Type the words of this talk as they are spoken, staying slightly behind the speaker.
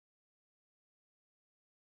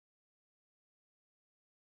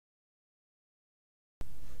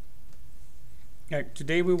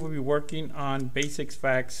Today we will be working on Basics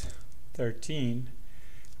Facts 13.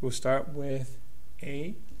 We'll start with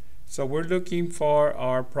A. So we're looking for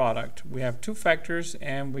our product. We have two factors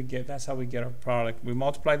and that's how we get our product. We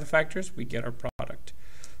multiply the factors, we get our product.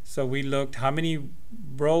 So we looked how many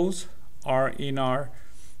rows are in our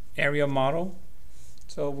area model.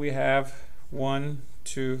 So we have 1,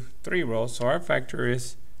 2, 3 rows. So our factor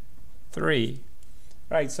is 3.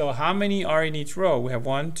 Right, so how many are in each row? We have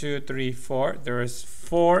 1, 2, 3, 4. There is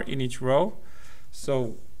 4 in each row.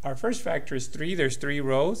 So our first factor is 3. There's 3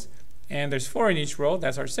 rows. And there's 4 in each row.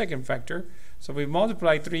 That's our second factor. So we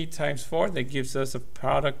multiply 3 times 4. That gives us a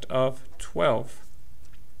product of 12.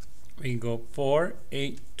 We can go 4,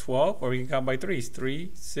 8, 12. Or we can count by 3s.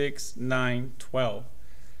 3, 6, 9, 12.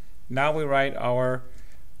 Now we write our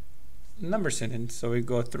number sentence. So we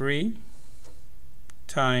go 3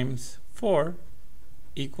 times 4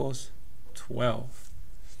 equals 12.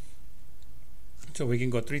 So we can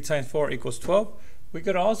go 3 times 4 equals 12. We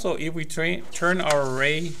could also, if we turn our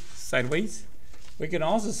array sideways, we can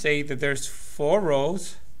also say that there's 4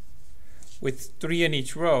 rows with 3 in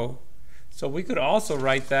each row. So we could also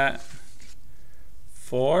write that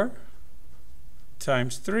 4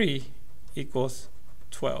 times 3 equals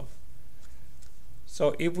 12.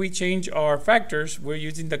 So if we change our factors, we're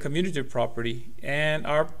using the commutative property, and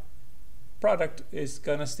our product is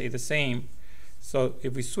gonna stay the same. So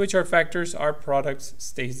if we switch our factors, our product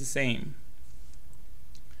stays the same.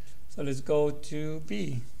 So let's go to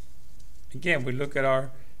B. Again, we look at our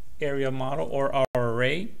area model or our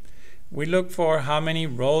array. We look for how many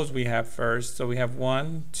rows we have first. So we have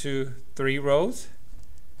 1, 2, 3 rows.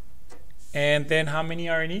 And then how many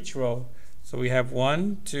are in each row? So we have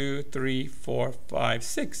 1, 2, 3, 4, 5,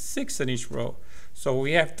 6. 6 in each row. So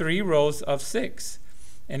we have 3 rows of 6.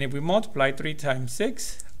 And if we multiply 3 times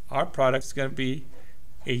 6, our product is going to be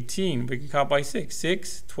 18. We can count by 6.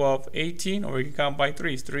 6, 12, 18. Or we can count by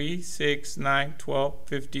 3s. 3, 6, 9, 12,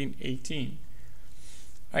 15, 18.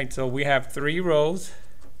 All right, so we have 3 rows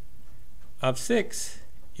of 6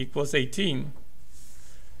 equals 18.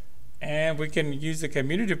 And we can use the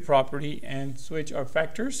commutative property and switch our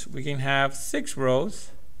factors. We can have 6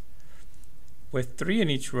 rows with 3 in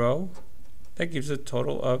each row. That gives a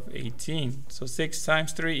total of 18. So 6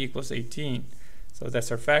 times 3 equals 18. So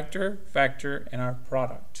that's our factor, and our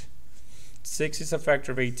product. 6 is a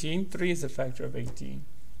factor of 18. 3 is a factor of 18.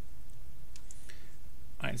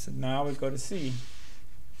 All right, so now we go to C.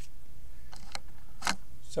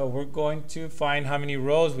 So we're going to find how many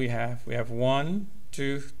rows we have. We have 1,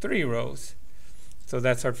 2, 3 rows. So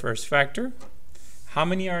that's our first factor. How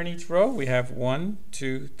many are in each row? We have 1,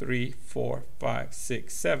 2, 3, 4, 5,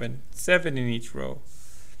 6, 7. 7 in each row.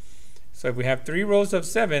 So if we have 3 rows of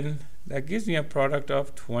 7, that gives me a product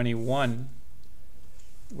of 21.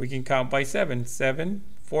 We can count by 7. 7,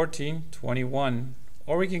 14, 21.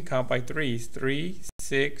 Or we can count by 3s. 3,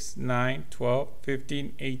 6, 9, 12,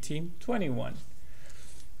 15, 18, 21.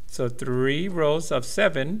 So 3 rows of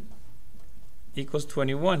 7 equals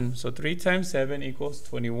 21. So 3 times 7 equals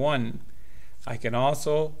 21. I can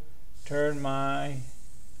also turn my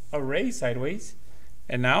array sideways,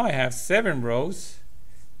 and now I have 7 rows.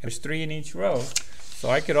 There's 3 in each row.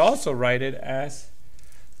 So I could also write it as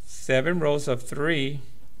 7 rows of 3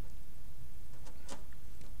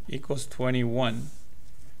 equals 21.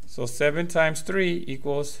 So 7 times 3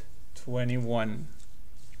 equals 21.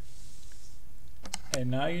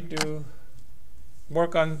 And now you do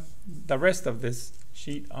work on the rest of this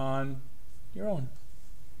sheet on your own.